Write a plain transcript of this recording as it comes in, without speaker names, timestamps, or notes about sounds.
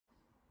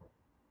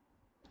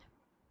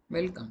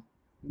Welcome.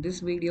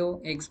 This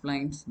video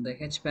explains the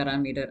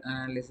H-parameter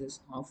analysis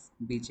of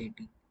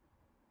BJT.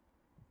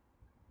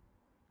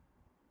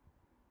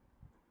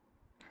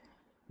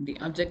 The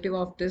objective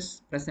of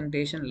this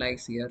presentation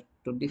lies here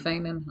to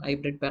define an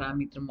hybrid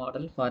parameter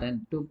model for a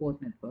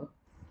two-port network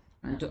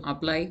and to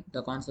apply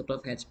the concept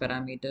of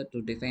H-parameter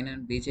to define a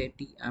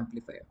BJT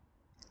amplifier.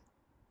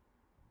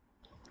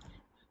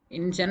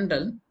 In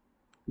general,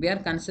 we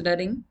are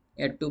considering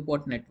a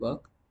two-port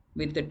network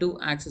with the two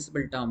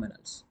accessible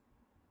terminals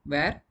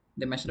where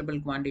the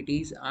measurable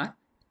quantities are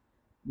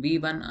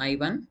V1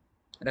 I1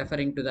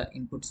 referring to the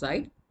input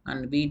side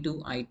and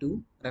V2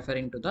 I2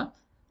 referring to the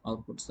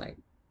output side,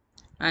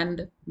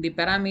 and the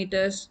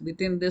parameters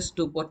within this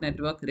two-port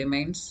network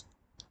remains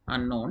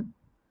unknown.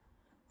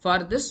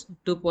 For this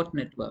two-port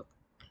network,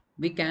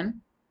 we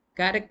can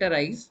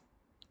characterize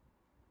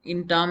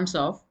in terms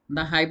of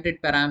the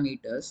hybrid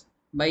parameters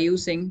by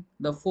using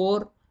the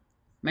four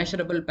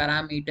measurable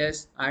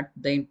parameters at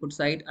the input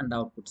side and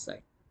output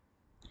side.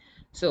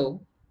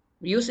 So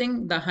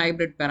using the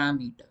hybrid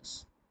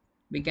parameters,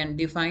 we can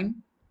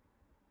define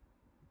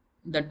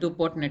the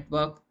two-port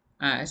network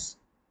as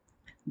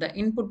the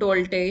input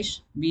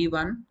voltage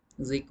V1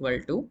 is equal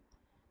to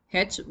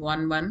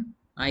H11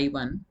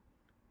 I1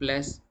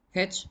 plus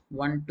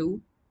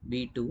H12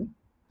 V2,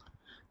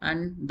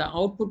 and the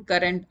output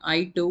current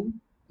I2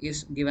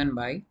 is given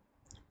by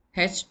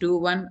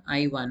H21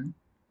 I1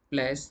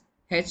 plus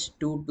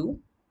H22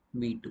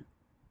 V2.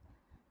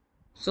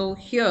 So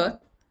here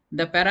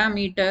the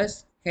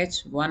parameters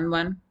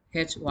H11,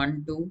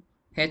 H12,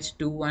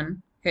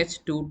 H21,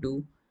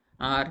 H22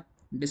 are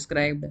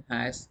described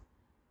as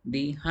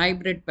the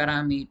hybrid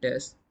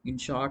parameters, in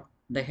short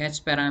the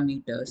H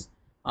parameters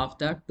of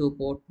the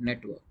two-port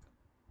network.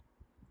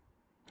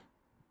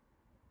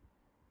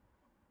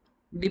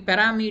 The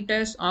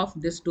parameters of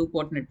this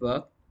two-port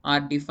network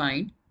are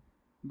defined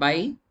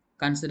by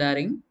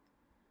considering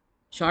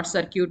short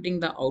circuiting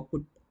the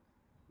output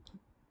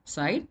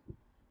side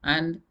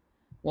and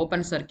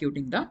open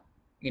circuiting the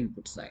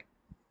input side.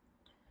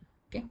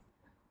 Okay,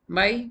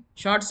 by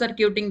short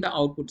circuiting the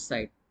output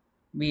side,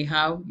 we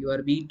have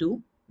your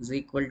V2 is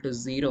equal to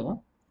 0.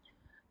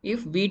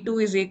 If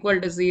V2 is equal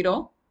to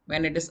 0,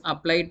 when it is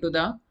applied to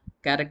the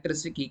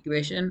characteristic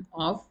equation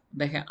of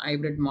the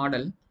hybrid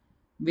model,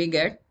 we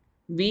get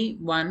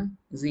V1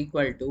 is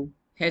equal to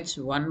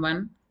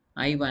H11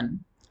 I1,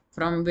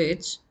 from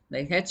which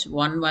the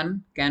H11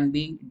 can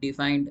be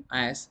defined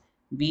as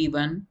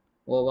V1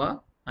 over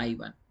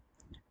I1,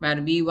 where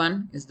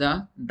V1 is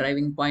the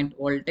driving point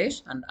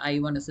voltage and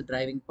I1 is the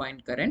driving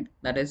point current,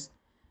 that is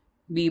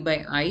V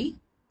by I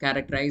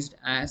characterized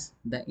as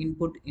the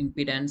input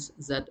impedance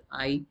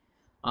Zi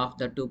of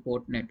the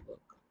two-port network.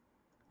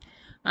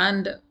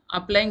 And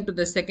applying to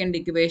the second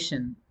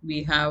equation,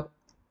 we have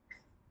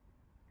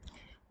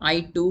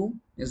I2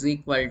 is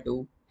equal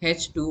to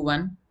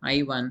H21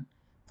 I1,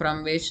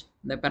 from which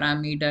the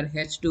parameter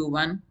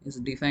H21 is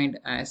defined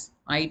as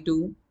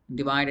I2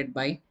 divided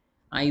by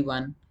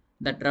I1,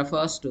 that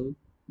refers to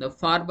the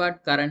forward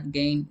current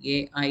gain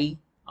AI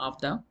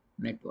of the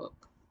network.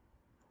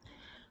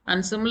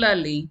 And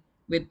similarly,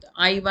 with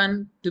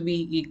I1 to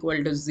be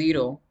equal to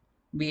 0,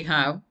 we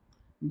have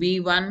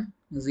V1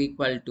 is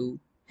equal to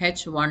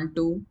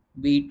H12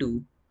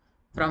 V2,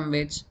 from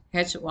which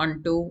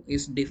H12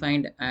 is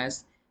defined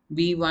as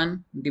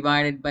V1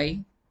 divided by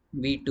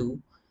V2,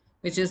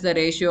 which is the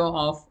ratio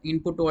of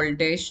input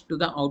voltage to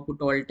the output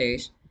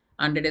voltage,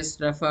 and it is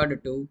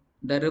referred to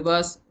the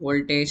reverse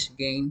voltage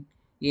gain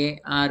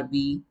ARV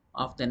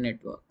of the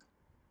network.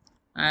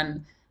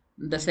 And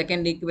the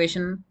second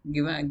equation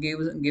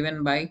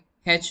given by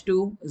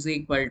H2 is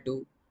equal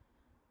to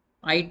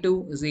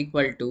I2 is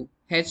equal to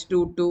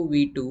H22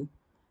 V2,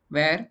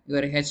 where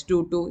your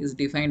H22 is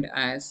defined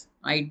as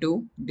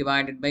I2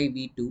 divided by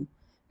V2,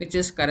 which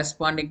is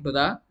corresponding to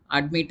the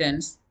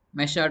admittance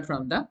measured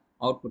from the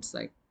output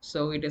side.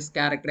 So it is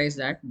characterized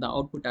as the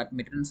output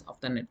admittance of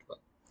the network.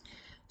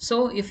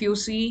 So if you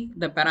see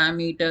the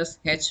parameters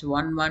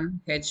H11,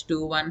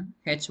 H21,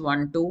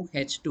 H12,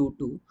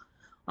 H22,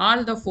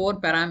 all the four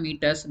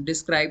parameters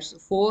describes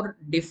four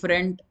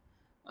different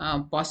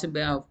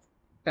possible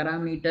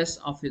parameters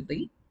of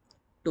the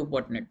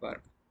two-port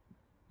network.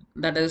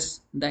 That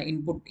is the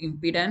input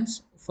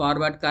impedance,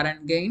 forward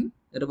current gain,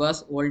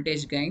 reverse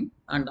voltage gain,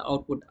 and the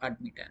output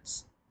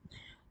admittance.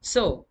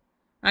 So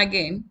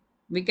again,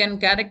 we can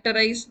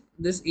characterize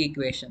this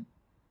equation.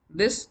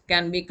 This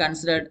can be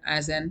considered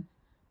as an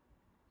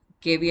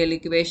KVL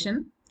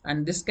equation,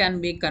 and this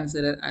can be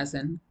considered as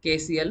an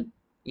KCL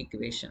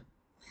equation.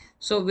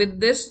 So with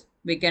this,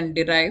 we can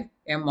derive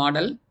a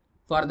model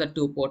for the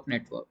two-port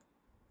network.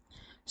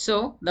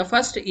 So the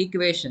first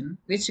equation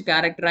which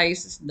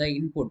characterizes the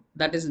input,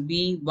 that is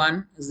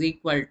V1 is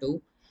equal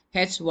to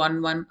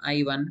H11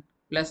 I1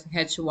 plus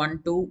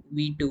H12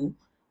 V2,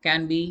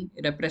 can be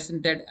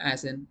represented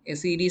as a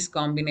series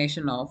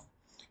combination of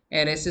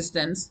a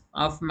resistance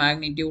of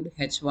magnitude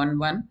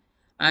H11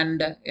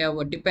 and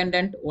a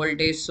dependent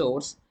voltage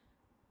source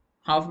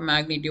of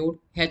magnitude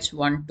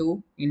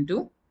H12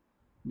 into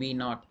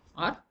V0.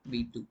 or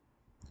V2.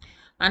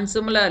 And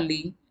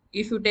similarly,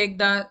 if you take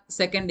the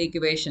second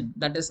equation,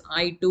 that is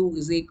I2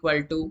 is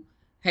equal to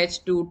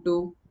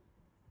H22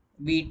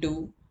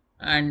 V2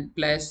 and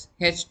plus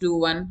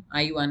H21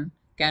 I1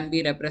 can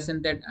be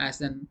represented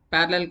as a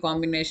parallel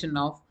combination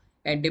of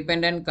a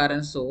dependent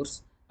current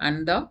source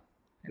and the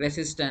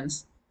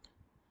resistance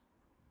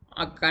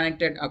are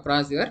connected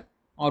across your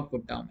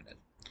output terminal.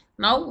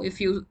 Now, if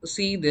you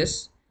see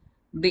this,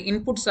 the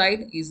input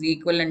side is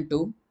equivalent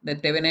to the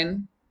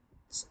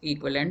Thevenin's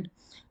equivalent,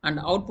 and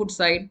output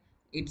side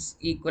it's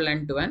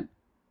equivalent to an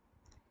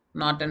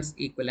Norton's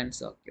equivalent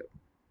circuit,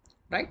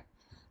 right?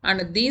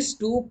 And these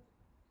two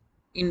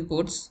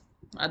inputs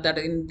that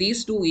in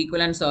these two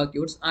equivalent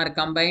circuits are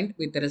combined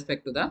with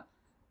respect to the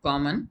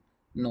common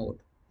node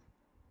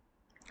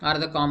or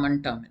the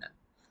common terminal.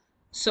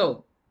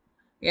 So,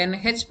 an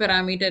H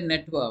parameter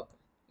network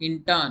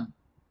in turn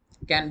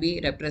can be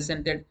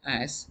represented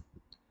as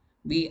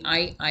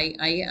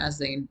VIII as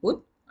the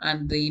input,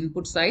 and the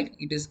input side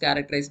it is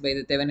characterized by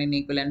the Thevenin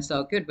equivalent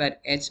circuit where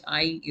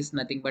HI is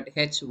nothing but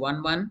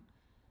H11,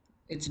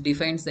 which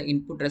defines the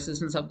input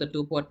resistance of the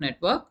two-port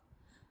network,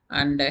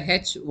 and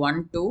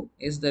H12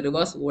 is the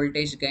reverse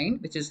voltage gain,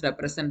 which is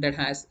represented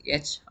as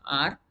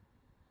HR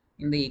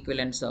in the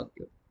equivalent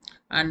circuit,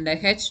 and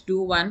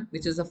H21,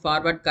 which is a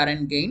forward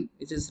current gain,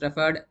 which is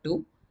referred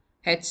to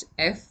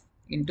HF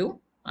into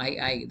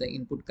II, the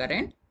input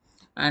current,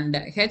 and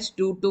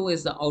H22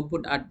 is the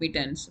output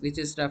admittance, which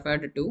is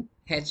referred to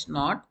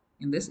H0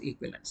 in this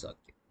equivalent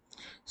circuit.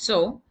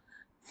 So,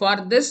 for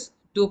this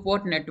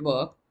two-port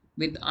network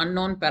with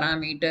unknown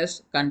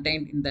parameters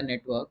contained in the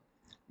network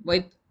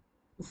with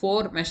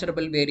four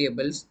measurable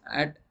variables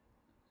at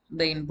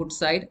the input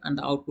side and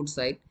the output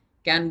side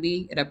can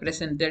be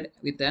represented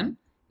with an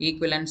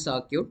equivalent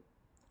circuit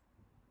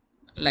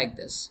like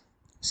this.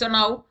 So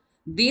now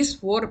these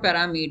four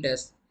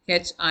parameters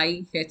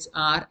HI,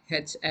 HR,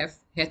 HF,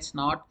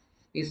 H0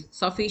 is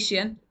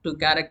sufficient to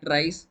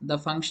characterize the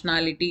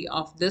functionality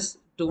of this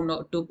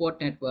two-port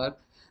network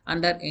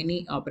under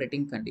any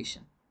operating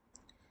condition.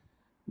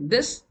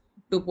 This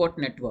two-port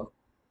network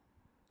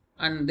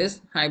and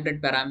this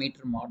hybrid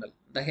parameter model,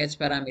 the H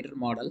parameter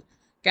model,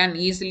 can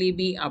easily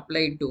be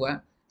applied to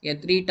a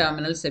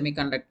three-terminal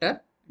semiconductor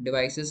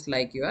devices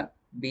like your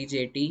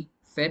BJT,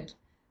 FET,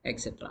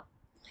 etc.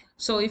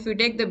 So if you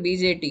take the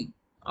BJT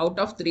out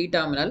of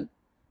three-terminal,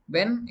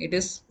 when it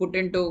is put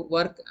into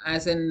work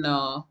as an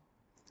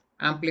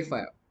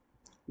amplifier,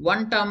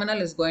 one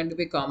terminal is going to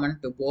be common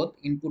to both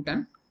input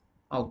and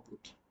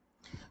output.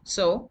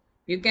 So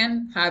you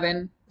can have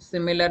a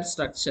similar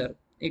structure.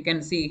 You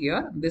can see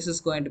here, this is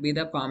going to be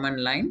the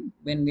common line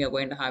when we are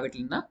going to have it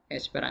in the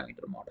H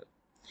parameter model.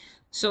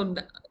 So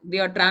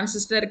the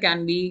transistor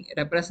can be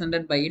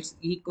represented by its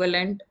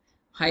equivalent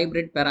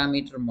hybrid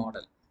parameter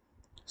model.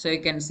 So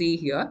you can see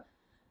here,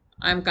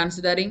 I am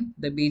considering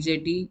the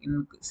BJT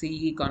in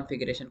CE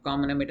configuration,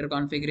 common emitter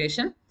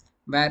configuration,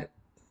 where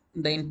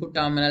the input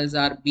terminals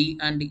are B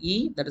and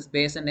E, that is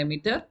base and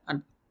emitter,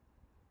 and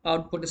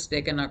output is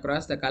taken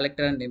across the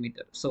collector and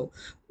emitter. So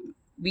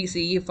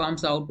VCE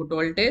forms the output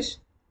voltage,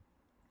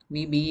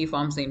 VBE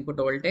forms the input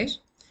voltage.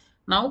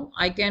 Now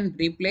I can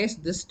replace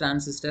this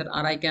transistor,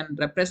 or I can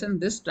represent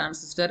this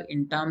transistor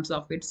in terms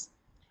of its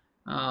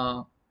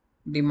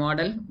the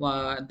model,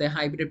 the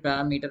hybrid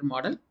parameter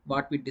model,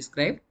 what we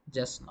described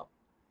just now.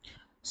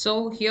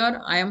 So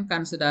here I am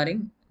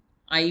considering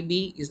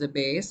IB is the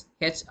base,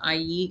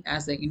 HIE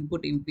as the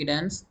input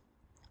impedance,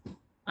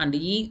 and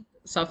E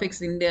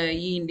suffix in the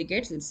E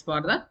indicates it's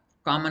for the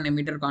common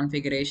emitter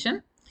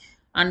configuration.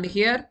 And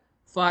here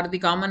for the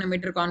common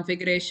emitter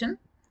configuration,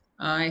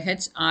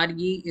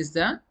 HRE is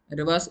the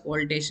reverse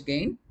voltage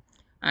gain,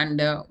 and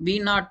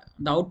V0,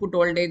 the output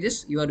voltage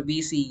is your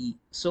VCE.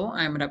 So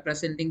I am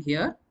representing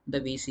here the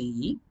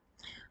VCE.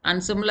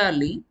 And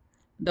similarly,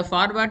 the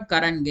forward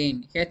current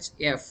gain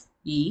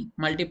HFE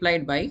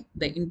multiplied by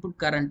the input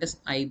current is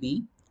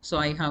IB. So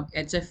I have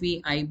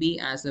HFE IB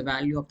as the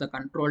value of the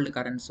controlled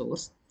current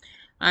source,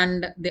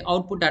 and the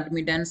output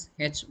admittance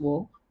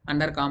HO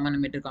under common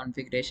emitter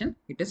configuration,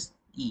 it is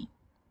E,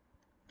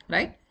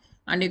 right?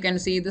 And you can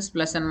see this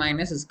plus and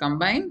minus is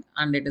combined,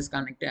 and it is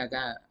connected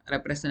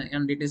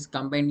and it is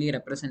combinedly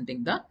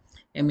representing the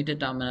emitter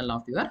terminal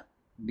of your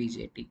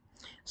BJT.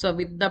 So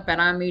with the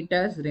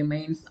parameters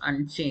remains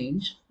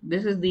unchanged,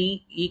 this is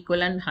the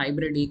equivalent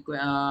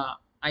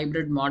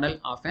hybrid model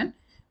of an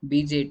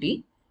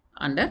BJT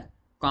under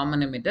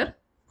common emitter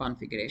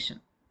configuration.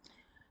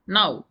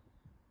 Now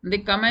the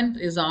comment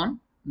is on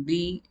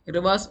the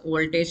reverse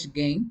voltage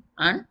gain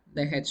and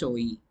the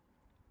HOE.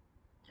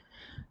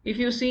 If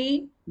you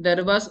see the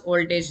reverse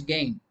voltage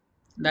gain,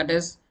 that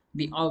is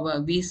the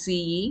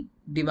VCE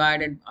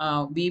divided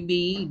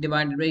VBE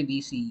divided by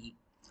VCE.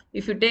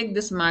 If you take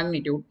this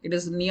magnitude, it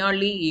is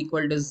nearly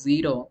equal to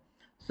 0.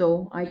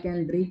 So I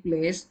can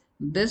replace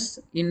this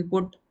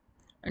input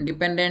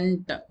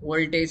dependent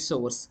voltage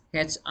source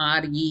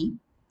HRE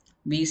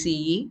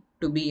VCE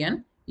to be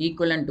an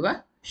equivalent to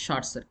a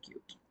short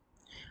circuit.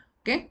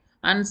 Okay,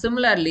 And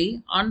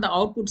similarly, on the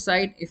output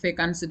side, if I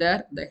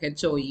consider the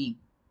HOE,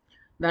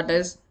 that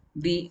is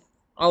the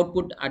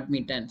output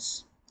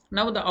admittance.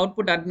 Now the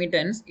output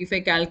admittance, if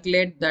I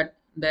calculate that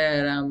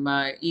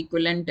the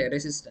equivalent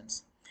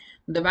resistance,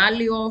 the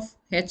value of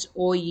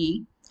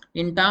HOE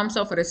in terms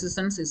of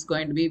resistance is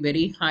going to be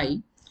very high.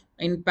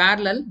 In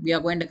parallel, we are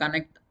going to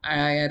connect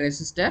a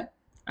resistor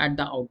at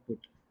the output,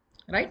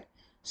 right?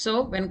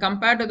 So when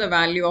compared to the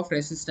value of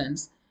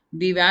resistance,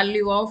 the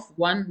value of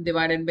 1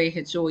 divided by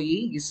HOE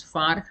is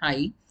far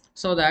high,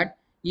 so that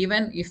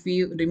even if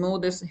we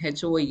remove this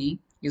HOE,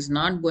 is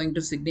not going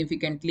to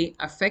significantly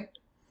affect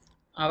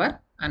our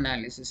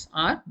analysis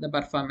or the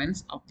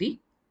performance of the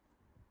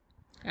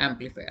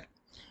amplifier.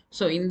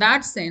 So in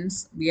that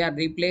sense, we are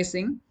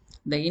replacing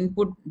the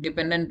input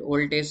dependent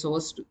voltage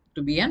source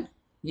to be an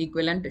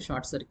equivalent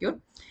short circuit,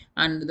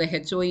 and the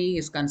HOE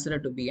is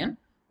considered to be an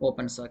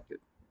open circuit,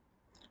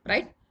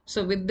 right?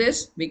 So with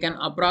this, we can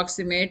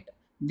approximate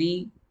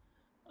the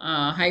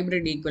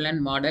hybrid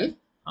equivalent model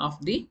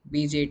of the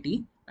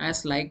BJT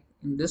as like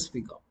in this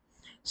figure.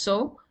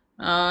 So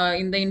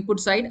in the input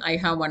side, I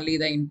have only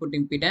the input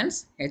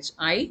impedance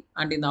HI,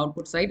 and in the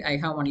output side, I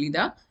have only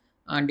the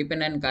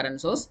dependent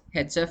current source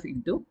HF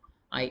into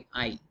II.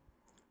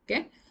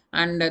 Okay,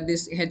 and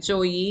this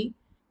HOE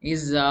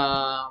is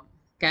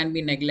can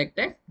be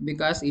neglected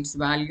because its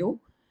value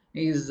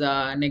is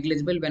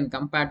negligible when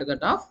compared to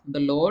that of the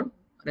load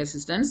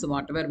resistance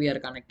whatever we are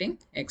connecting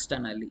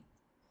externally.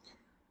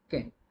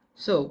 Okay,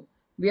 so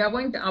we are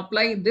going to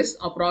apply this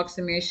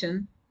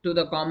approximation to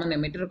the common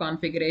emitter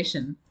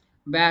configuration,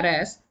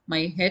 whereas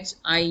my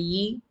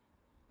HIE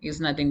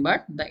is nothing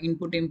but the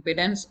input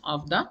impedance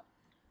of the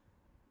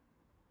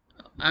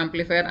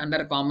amplifier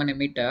under common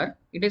emitter.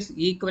 It is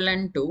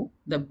equivalent to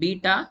the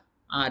beta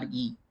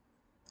RE.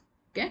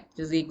 Okay,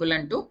 it is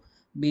equivalent to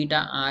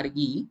beta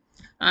RE.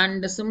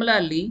 And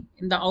similarly,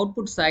 in the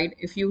output side,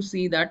 if you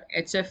see that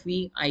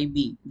HFE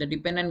IB, the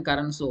dependent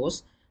current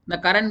source, the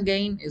current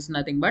gain is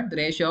nothing but the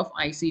ratio of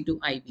IC to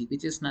IB,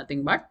 which is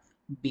nothing but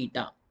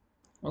beta.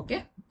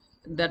 Okay,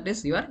 that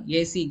is your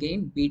AC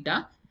gain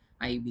beta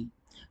IB.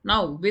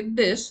 Now with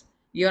this,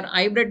 your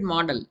hybrid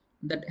model,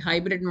 that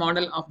hybrid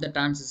model of the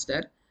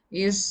transistor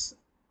is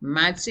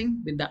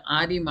matching with the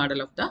RE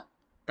model of the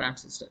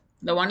transistor.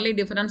 The only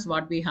difference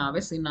what we have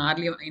is in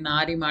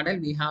RE model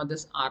we have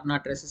this R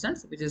naught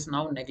resistance, which is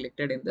now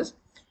neglected in this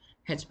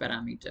H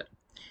parameter.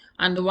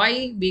 And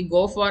why we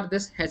go for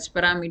this H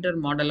parameter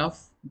model of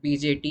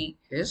BJT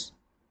is,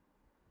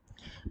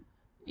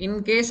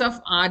 in case of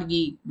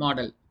RE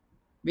model,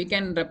 we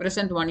can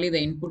represent only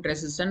the input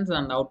resistance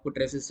and output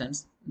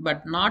resistance,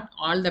 but not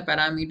all the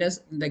parameters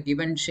in the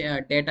given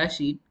data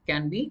sheet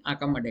can be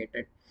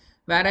accommodated.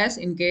 Whereas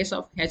in case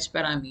of H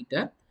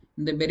parameter,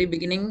 in the very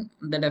beginning,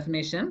 the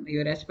definition,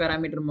 your H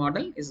parameter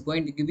model is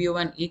going to give you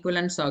an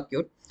equivalent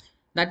circuit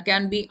that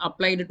can be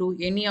applied to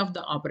any of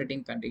the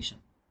operating condition,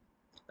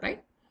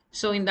 right?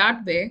 So in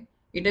that way,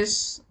 it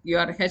is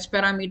your H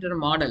parameter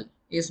model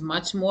is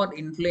much more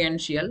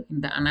influential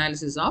in the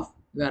analysis of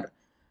your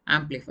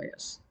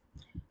amplifiers,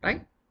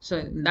 right? So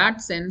in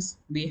that sense,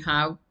 we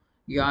have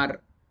your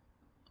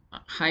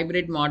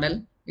hybrid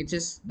model, which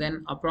is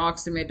then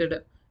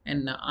approximated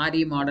an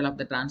RE model of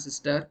the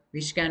transistor,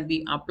 which can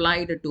be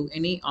applied to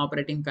any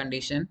operating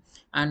condition,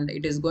 and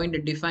it is going to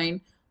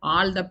define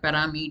all the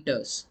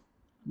parameters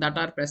that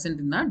are present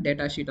in the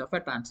data sheet of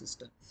a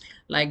transistor,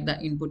 like the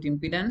input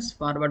impedance,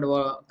 forward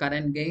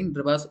current gain,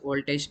 reverse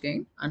voltage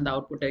gain, and the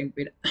output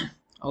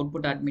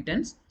output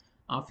admittance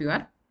of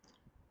your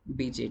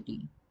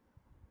BJT.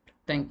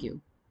 Thank you.